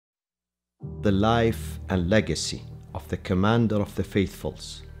the life and legacy of the commander of the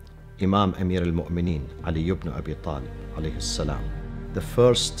faithfuls, Imam Amir al-Mu'mineen, Ali ibn Abi Talib, alayhi salam, the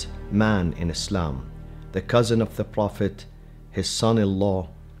first man in Islam, the cousin of the Prophet, his son-in-law,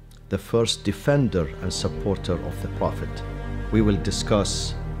 the first defender and supporter of the Prophet. We will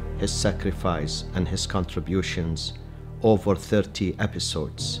discuss his sacrifice and his contributions over 30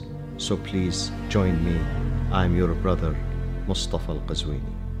 episodes. So please join me. I am your brother, Moustafa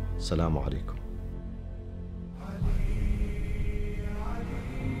Qazwini. Assalamu alaikum.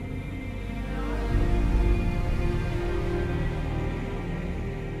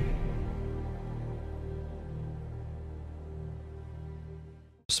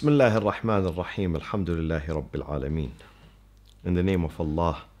 Bismillah ar-Rahman ar-Rahim. Alhamdulillahi Rabbil Alameen. In the name of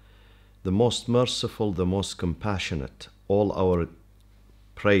Allah, the most merciful, the most compassionate, all our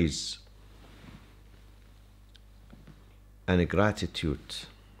praise and gratitude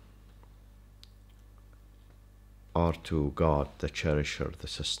are to God, the cherisher, the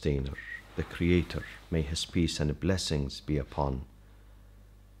sustainer, the creator. May his peace and blessings be upon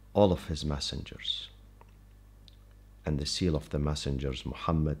all of his messengers. And the seal of the messengers,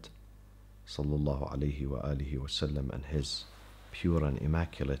 Muhammad sallallahu alayhi wa alihi wasallam, and his pure and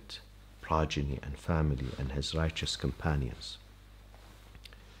immaculate progeny and family and his righteous companions.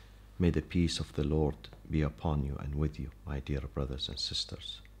 May the peace of the Lord be upon you and with you, my dear brothers and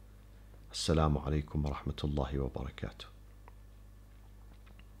sisters. Assalamu alaikum wa rahmatullahi wa barakatuh.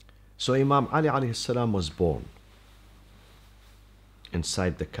 So Imam Ali alayhi salam was born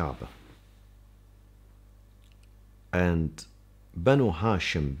inside the Kaaba. And Banu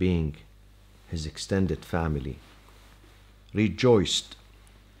Hashim, being his extended family, rejoiced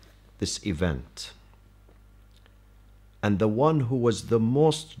this event. And the one who was the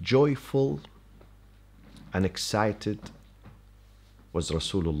most joyful and excited was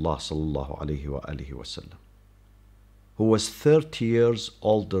Rasulullah sallallahu alayhi wa alihi wasallam, who was 30 years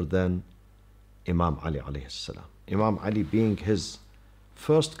older than Imam Ali alayhi salam. Imam Ali being his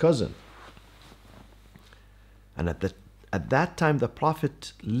first cousin. And at that time, the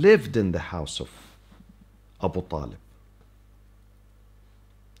Prophet lived in the house of Abu Talib.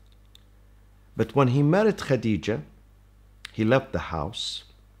 But when he married Khadija, he left the house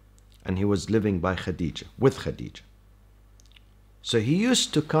and he was living by Khadija, with Khadija. So he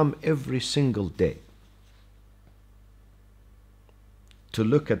used to come every single day to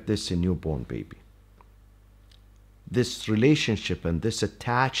look at this newborn baby. This relationship and this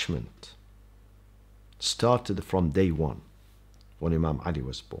attachment started from day one when Imam Ali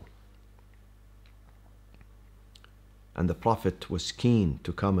was born. And the Prophet was keen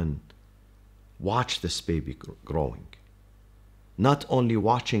to come and watch this baby growing. Not only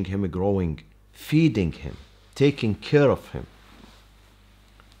watching him growing, feeding him, taking care of him.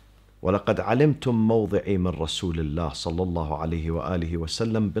 وَلَقَدْ عَلِمْتُمْ مَوْضِعِي مِنْ رَسُولِ اللَّهِ صَلَّى اللَّهُ عَلَيْهِ وَآلِهِ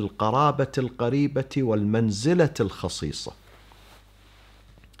وَسَلَّمْ بِالْقَرَابَةِ الْقَرِيبَةِ وَالْمَنْزِلَةِ الْخَصِيصَةِ.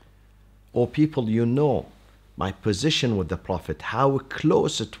 O people, you know my position with the Prophet, how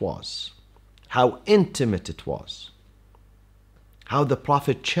close it was, how intimate it was, how the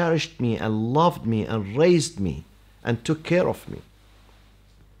Prophet cherished me and loved me and raised me and took care of me.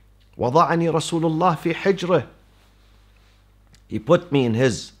 وَضَعَنِي رَسُولُ اللَّهِ فِي حِجْرِهِ. He put me in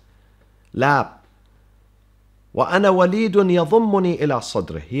his lap. وَأَنَا وَلِيدٌ يَضُمُّنِي إِلَى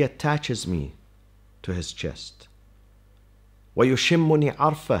صَدْرِهِ. He attaches me to his chest. وَيُشِمُّنِي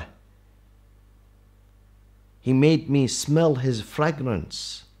عَرْفَهِ. He made me smell his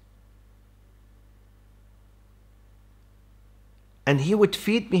fragrance. And he would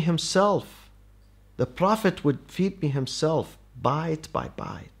feed me himself. The Prophet would feed me himself, bite by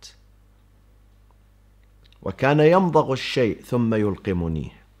bite. وَكَانَ يَمْضَغُ الشَّيْء ثُمَّ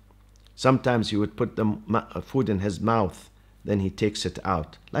يُلْقِمُنِيهِ. Sometimes he would put the food in his mouth, then he takes it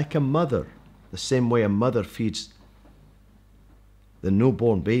out. Like a mother, the same way a mother feeds the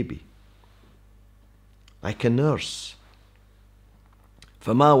newborn baby. Like a nurse.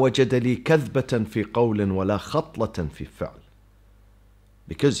 فَمَا وَجَدَ لِي كَذْبَةً فِي قَوْلٍ وَلَا خَطْلَةً فِي فِعْلٍ.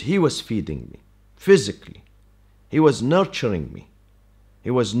 Because he was feeding me physically. He was nurturing me.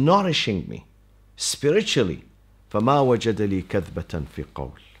 He was nourishing me spiritually. فَمَا وَجَدَ لِي كَذْبَةً فِي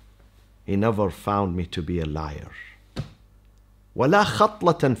قَوْلٍ. He never found me to be a liar. وَلَا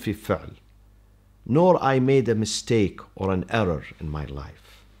خَطْلَةً فِي فِعْلٍ. Nor I made a mistake or an error in my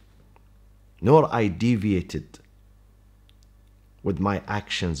life. Nor I deviated with my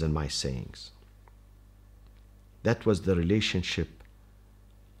actions and my sayings. That was the relationship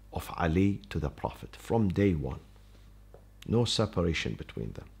of Ali to the Prophet from day one. No separation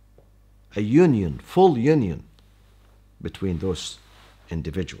between them. A union, full union between those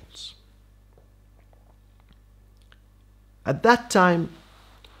individuals. At that time,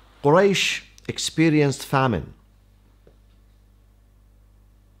 Quraysh experienced famine.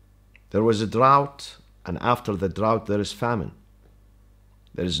 There was a drought, and after the drought there is famine.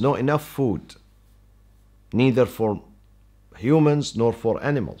 There is not enough food, neither for humans nor for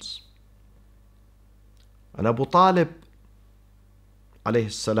animals. And Abu Talib,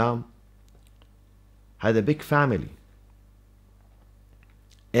 alayhi salam, had a big family.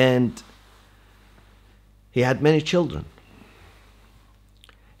 And he had many children.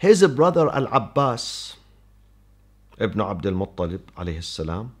 His brother Al-Abbas, Ibn Abdul Muttalib, alayhi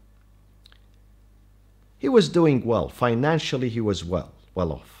salam, he was doing well. Financially, he was well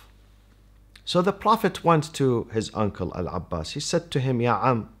off. So the Prophet went to his uncle Al-Abbas. He said to him, Ya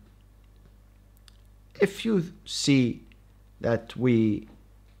Am, if you see that we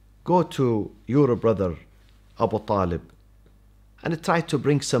go to your brother Abu Talib and try to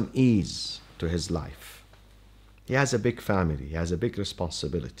bring some ease to his life. He has a big family. He has a big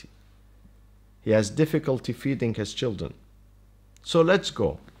responsibility. He has difficulty feeding his children. So let's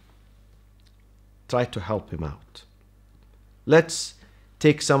go. Try to help him out. Let's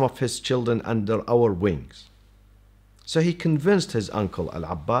take some of his children under our wings. So he convinced his uncle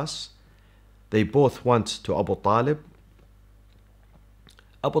Al-Abbas. They both went to Abu Talib.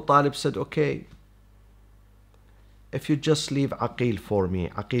 Abu Talib said, okay, if you just leave Aqil for me,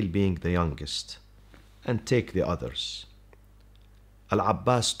 Aqil being the youngest, and take the others.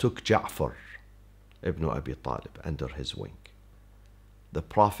 Al-Abbas took Ja'far ibn Abi Talib under his wing. The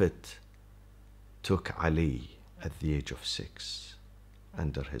Prophet took Ali at the age of 6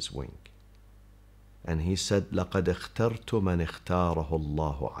 under his wing. And he said, لَقَدْ اخْتَرْتُ مَنْ اخْتَارَهُ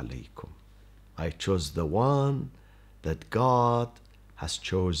اللَّهُ عَلَيْكُمْ. I chose the one that God has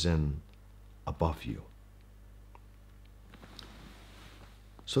chosen above you.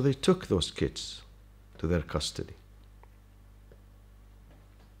 So they took those kids to their custody.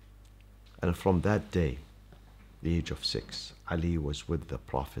 And from that day, the age of 6, Ali was with the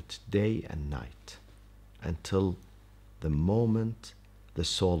Prophet day and night until the moment the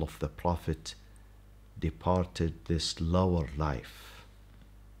soul of the Prophet departed this lower life,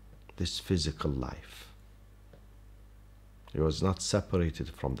 this physical life. He was not separated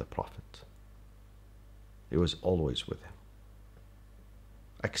from the Prophet. He was always with him.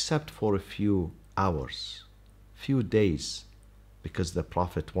 Except for a few hours, few days, because the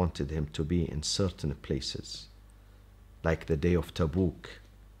Prophet wanted him to be in certain places, like the day of Tabuk,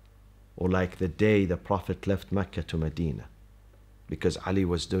 or like the day the Prophet left Mecca to Medina, because Ali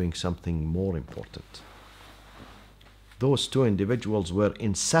was doing something more important. Those two individuals were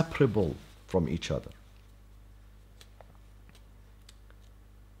inseparable from each other.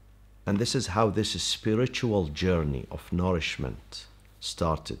 And this is how this spiritual journey of nourishment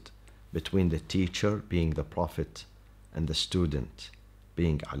started between the teacher, being the Prophet, and the student,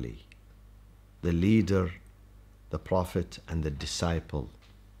 being Ali. The leader, the Prophet, and the disciple,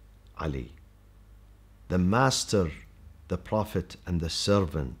 Ali. The master, the Prophet, and the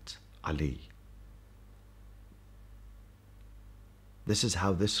servant, Ali. This is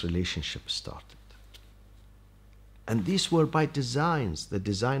how this relationship started. And these were by designs, the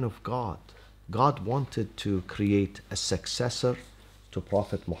design of God. God wanted to create a successor to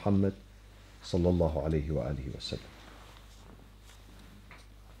Prophet Muhammad sallallahu alayhi wa alihi wa sallam.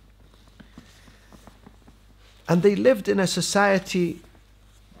 And they lived in a society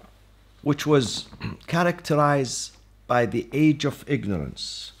which was characterized by the age of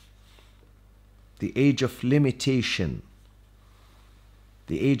ignorance, the age of limitation,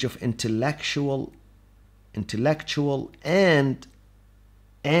 the age of intellectual and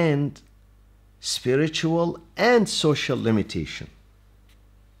spiritual and social limitation.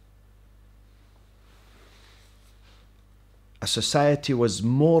 A society was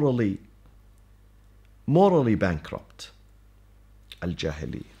morally bankrupt.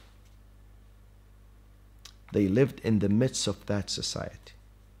 Al-Jahiliyyah. They lived in the midst of that society,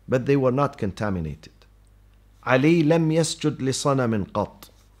 but they were not contaminated. Ali lam yasjud li sanamin qat.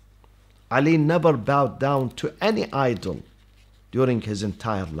 Ali never bowed down to any idol during his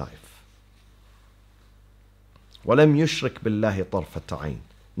entire life. وَلَمْ يُشْرِكْ بِاللَّهِ طَرْفَةَ عَيْنٍ.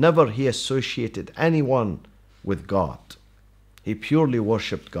 Never he associated anyone with God. He purely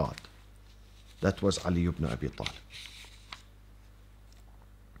worshipped God. That was Ali ibn Abi Talib.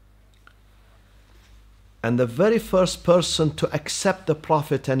 And the very first person to accept the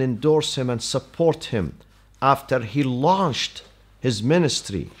Prophet and endorse him and support him after he launched his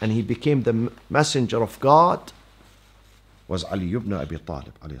ministry and he became the messenger of God was Ali ibn Abi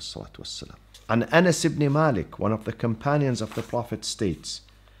Talib alayhi salatu wassalam. And Anas ibn Malik, one of the companions of the Prophet, states,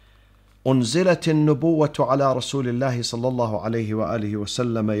 أنزلت النبوة على رسول الله صلى الله عليه وآله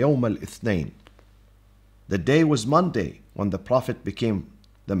وسلم يوم الاثنين. The day was Monday when the Prophet became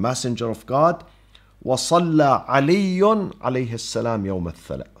the messenger of God. وصلى علي عليه السلام يوم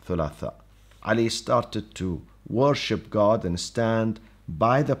الثلاثاء. Ali started to worship God and stand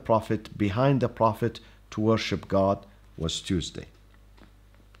by the Prophet, behind the Prophet to worship God was Tuesday.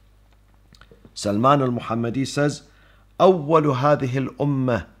 Salman al-Muhammadi says, أول هذه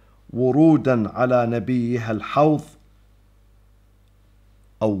الأمة ورودا على نبيها الحوض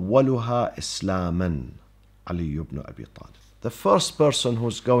أولها إسلاما علي ibn Abi Talib. The first person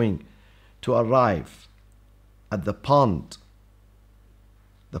who's going to arrive at the pond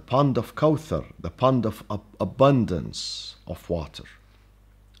of Kawthar, the pond of abundance of water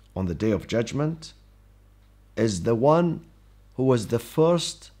on the day of judgment, is the one who was the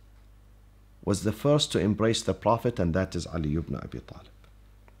first to embrace the Prophet, and that is Ali ibn Abi Talib.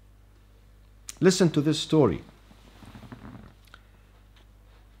 Listen to this story.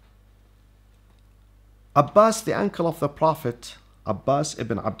 Abbas, the uncle of the Prophet, Abbas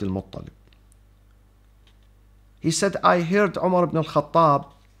ibn Abdul Muttalib, he said, I heard Umar ibn al-Khattab.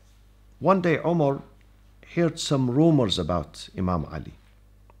 One day Umar heard some rumors about Imam Ali.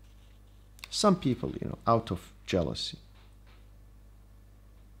 Some people, out of jealousy,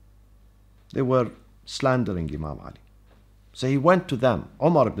 they were slandering Imam Ali. So he went to them,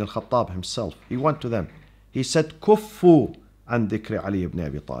 Umar ibn al-Khattab himself, he went to them. He said, Kuffu an dhikri Ali ibn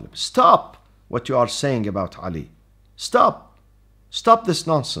Abi Talib. Stop what you are saying about Ali. Stop. Stop this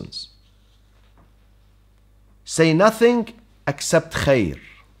nonsense. Say nothing except khair,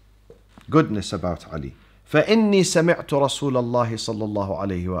 goodness about Ali. فإني سمعت رسول الله صلى الله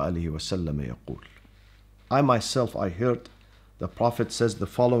عليه وآله وسلم يقول. I myself, I heard the Prophet says the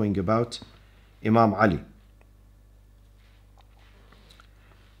following about Imam Ali.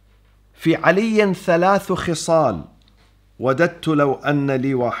 في علي ثلاث خصال وددت لو أن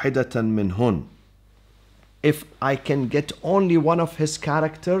لي واحدة منهن. If I can get only one of his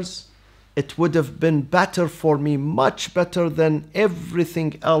characters, it would have been better for me, much better than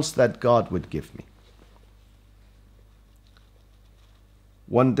everything else that God would give me.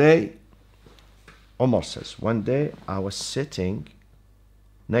 One day, Umar says, one day I was sitting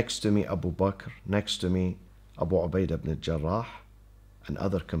next to me Abu Bakr, next to me Abu Ubaid ibn al-Jarrah and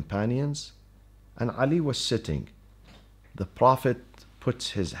other companions, and Ali was sitting. The Prophet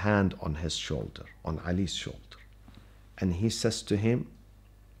puts his hand on his shoulder, on Ali's shoulder, and he says to him,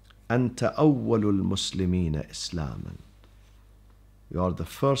 أنت أول المسلمين إسلاما. You are the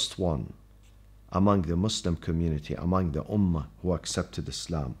first one among the Muslim community, among the Ummah who accepted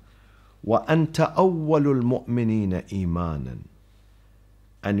Islam. وأنت أول المؤمنين إيمانا.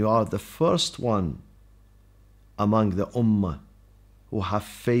 And you are the first one among the Ummah who have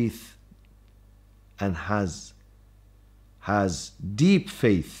faith and has deep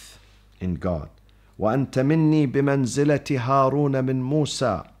faith in God. وأنت مني بمنزلة هارون من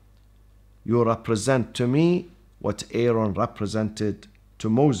موسى. You represent to me what Aaron represented to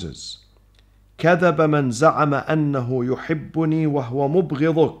Moses. كذب من زعم أنه يحبني وهو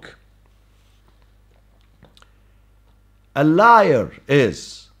مبغضك. A liar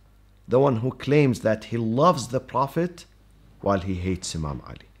is the one who claims that he loves the Prophet while he hates Imam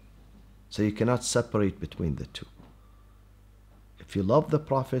Ali. So you cannot separate between the two. If you love the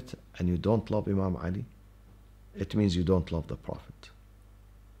Prophet and you don't love Imam Ali, it means you don't love the Prophet.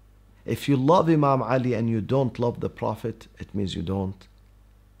 If you love Imam Ali and you don't love the Prophet, it means you don't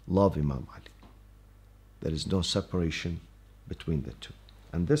love Imam Ali. There is no separation between the two.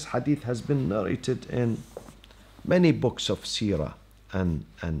 And this hadith has been narrated in many books of seerah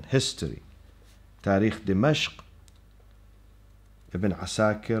and history. Tarikh Dimashq, Ibn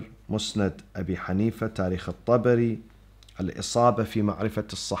Asakir, Musnad Abi Hanifa, Tarikh al-Tabari, Al-Isaba fi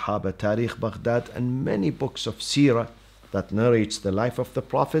Ma'rifat al-Sahaba, Tarikh Baghdad, and many books of seerah that narrates the life of the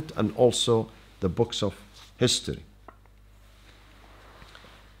Prophet and also the books of history.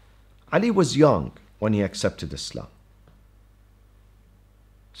 Ali was young when he accepted Islam.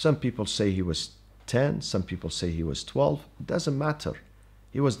 Some people say he was 10, some people say he was 12. It doesn't matter.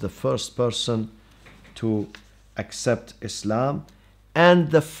 He was the first person to accept Islam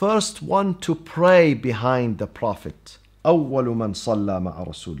and the first one to pray behind the Prophet. أول من صلى مع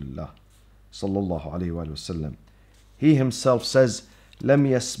رسول الله صلى الله عليه وآله وسلم. He himself says, لم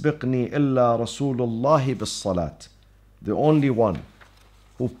يسبقني إلا رسول الله بالصلاة. The only one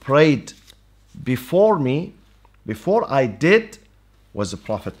who prayed before me, before I did, was the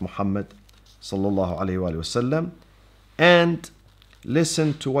Prophet Muhammad sallallahu alaihi wasallam. And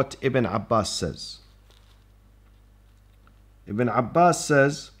listen to what Ibn Abbas says. Ibn Abbas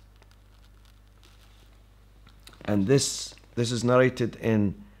says, And this is narrated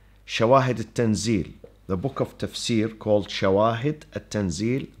in Shawahid al-Tanzil, the book of tafsir called Shawahid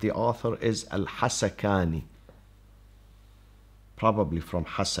al-Tanzil. The author is Al-Hasakani, probably from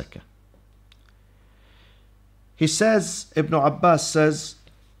Hasaka. He says, Ibn Abbas says,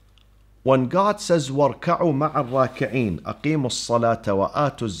 when God says, وَارْكَعُوا مَعَ الرَّاكِعِينَ أَقِيمُوا الصَّلَاةَ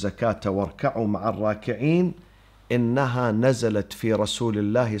وَآتُوا الزَّكَاةَ وَارْكَعُوا مَعَ الرَّاكِعِينَ إنها نزلت في رسول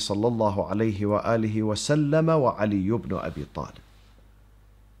الله صلى الله عليه وآله وسلم وعلي بن أبي طالب.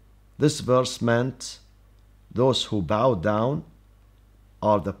 This verse meant those who bow down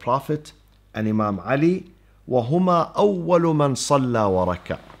are the Prophet and Imam Ali, وهما أول من صلى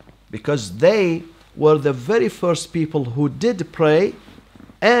وركع, because they were the very first people who did pray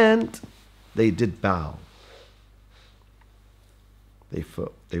and they did bow.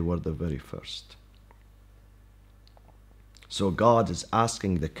 They were the very first. So God is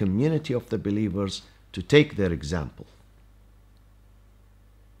asking the community of the believers to take their example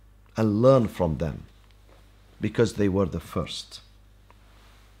and learn from them, because they were the first.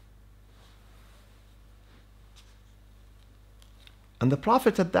 And the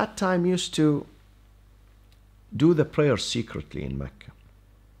Prophet at that time used to do the prayer secretly in Mecca,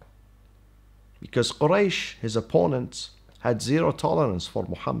 because Quraysh, his opponents, had zero tolerance for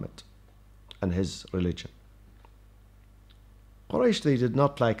Muhammad and his religion. Quraysh, they did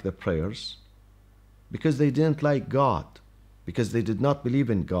not like the prayers because they didn't like God, because they did not believe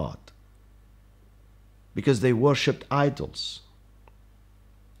in God, because they worshipped idols,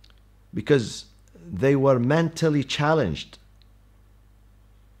 because they were mentally challenged,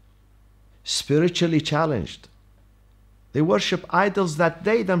 spiritually challenged. They worship idols that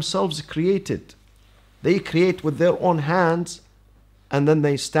they themselves created. They create with their own hands and then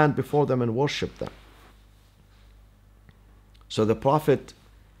they stand before them and worship them. So the Prophet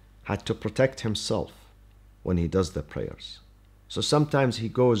had to protect himself when he does the prayers. So sometimes he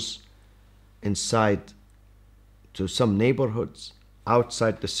goes inside to some neighborhoods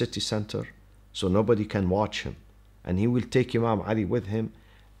outside the city center so nobody can watch him. And he will take Imam Ali with him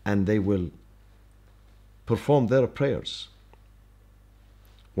and they will perform their prayers.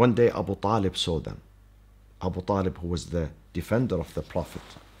 One day Abu Talib saw them. Abu Talib, who was the defender of the Prophet,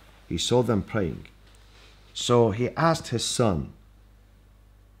 he saw them praying. So he asked his son,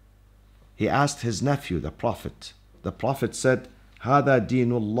 he asked his nephew, the Prophet. The Prophet said, هذا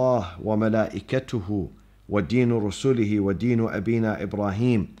دين الله وملائكته ودين رسله ودين أبينا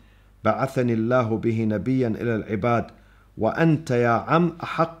إبراهيم بعثني الله به نبيا إلى العباد وأنت يا عم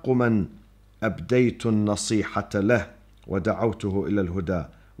أحق من أبديت النصيحة له ودعوته إلى الهدى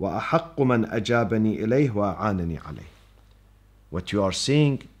وأحق من أجابني إليه وأعانني عليه. What you are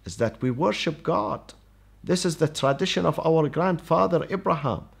seeing is that we worship God. This is the tradition of our grandfather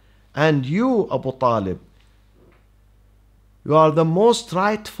Abraham. And you, Abu Talib, you are the most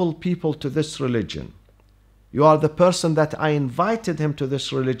rightful people to this religion. You are the person that I invited him to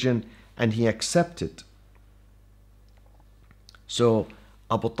this religion and he accepted. So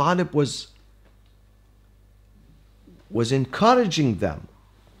Abu Talib was encouraging them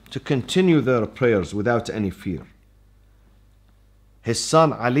to continue their prayers without any fear. His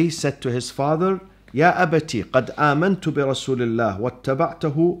son Ali said to his father, يا أبتي قد آمنت برسول الله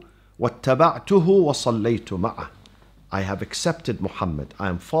واتبعته وصليت معه. I have accepted Muhammad, I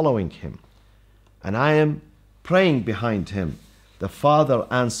am following him, and I am praying behind him. The father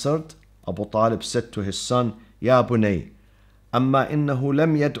answered, Abu Talib said to his son, يا بني أما إنه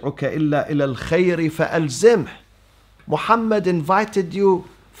لم يدعك إلا إلى الخير فألزمه. Muhammad invited you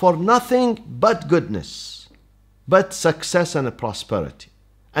for nothing but goodness, but success and prosperity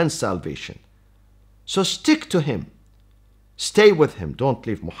and salvation. So stick to him. Stay with him. Don't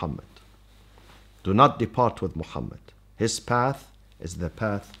leave Muhammad. Do not depart with Muhammad. His path is the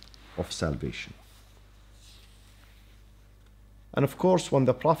path of salvation. And of course, when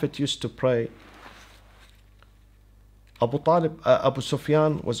the Prophet used to pray, Abu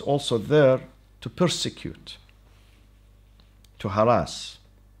Sufyan was also there to persecute, to harass,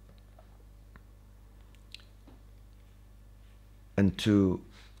 and to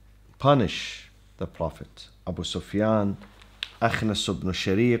punish the Prophet. Abu Sufyan, Akhnas ibn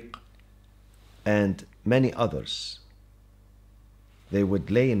Shariq, and many others. They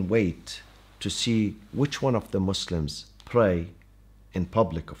would lay in wait to see which one of the Muslims pray in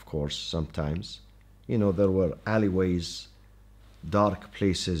public, of course, sometimes. You know, there were alleyways, dark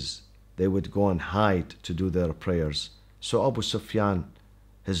places. They would go and hide to do their prayers. So Abu Sufyan,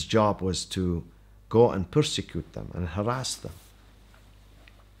 his job was to go and persecute them and harass them.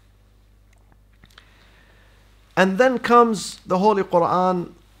 And then comes the Holy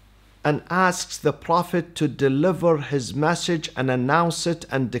Quran and asks the Prophet to deliver his message and announce it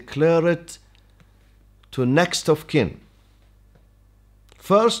and declare it to next of kin.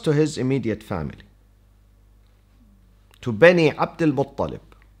 First to his immediate family, to Bani Abdul Muttalib.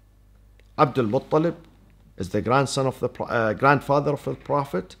 Abdul Muttalib is the grandson of the grandfather of the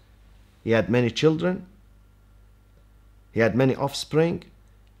Prophet. He had many children. He had many offspring.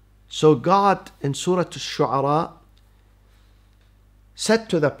 So God in Surah Al-Shu'ara said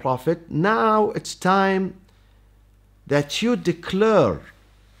to the Prophet, now it's time that you declare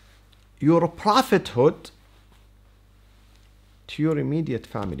your prophethood to your immediate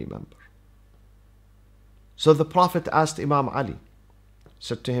family member. So the Prophet asked Imam Ali,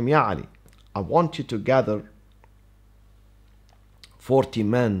 said to him, Ya Ali, I want you to gather 40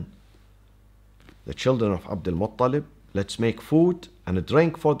 men, the children of Abdul Muttalib. Let's make food and a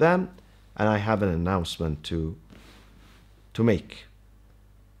drink for them, and I have an announcement to make.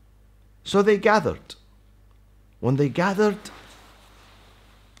 So they gathered. When they gathered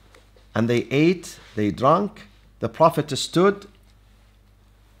and they ate, they drank, the Prophet stood.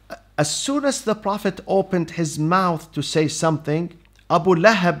 As soon as the Prophet opened his mouth to say something, Abu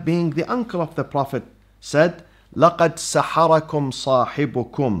Lahab, being the uncle of the Prophet, said, لَقَدْ سَحَرَكُمْ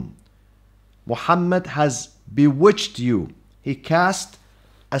صَاحِبُكُمْ. Muhammad has bewitched you. He cast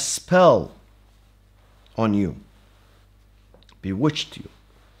a spell on you. Bewitched you.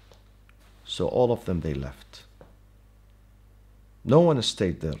 So all of them, they left. No one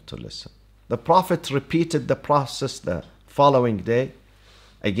stayed there to listen. The Prophet repeated the process the following day.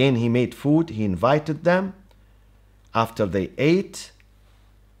 Again, he made food. He invited them. After they ate,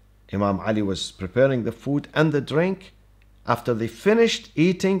 Imam Ali was preparing the food and the drink. After they finished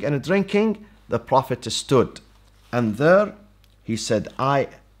eating and drinking, the Prophet stood. And there he said, I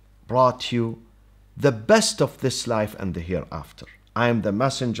brought you the best of this life and the hereafter. I am the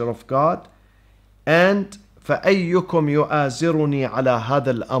messenger of God. And فأيكم يؤازرني على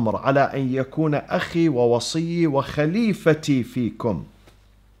هذا الأمر على أن يكون أخي ووصي وخليفتي فيكم.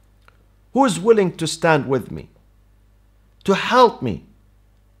 Who is willing to stand with me, to help me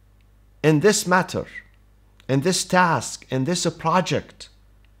in this matter, in this task, in this project,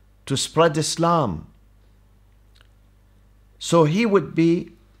 to spread Islam? So he would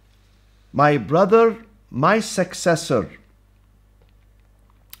be my brother, my successor,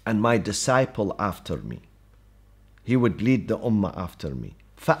 and my disciple after me. He would lead the ummah after me.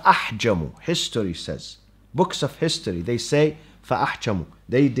 فَأَحْجَمُوا. History says, books of history, they say, فَأَحْجَمُوا.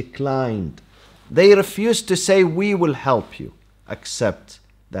 They declined. They refused to say, we will help you, except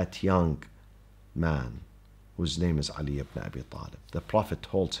that young man whose name is Ali ibn Abi Talib. The Prophet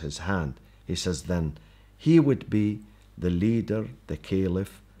holds his hand. He says, then he would be the leader, the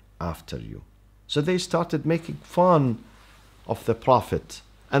caliph after you. So they started making fun of the Prophet.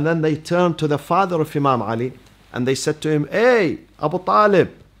 And then they turned to the father of Imam Ali and they said to him, hey, Abu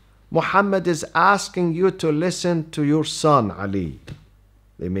Talib, Muhammad is asking you to listen to your son Ali.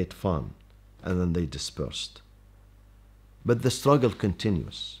 They made fun and then they dispersed. But the struggle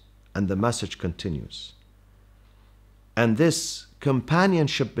continues and the message continues. And this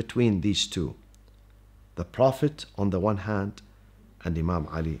companionship between these two, the Prophet on the one hand and Imam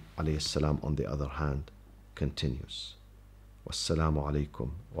Ali alayhi salam on the other hand, continues. Wassalamu alaikum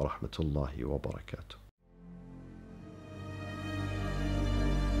wa rahmatullahi wa barakatuh.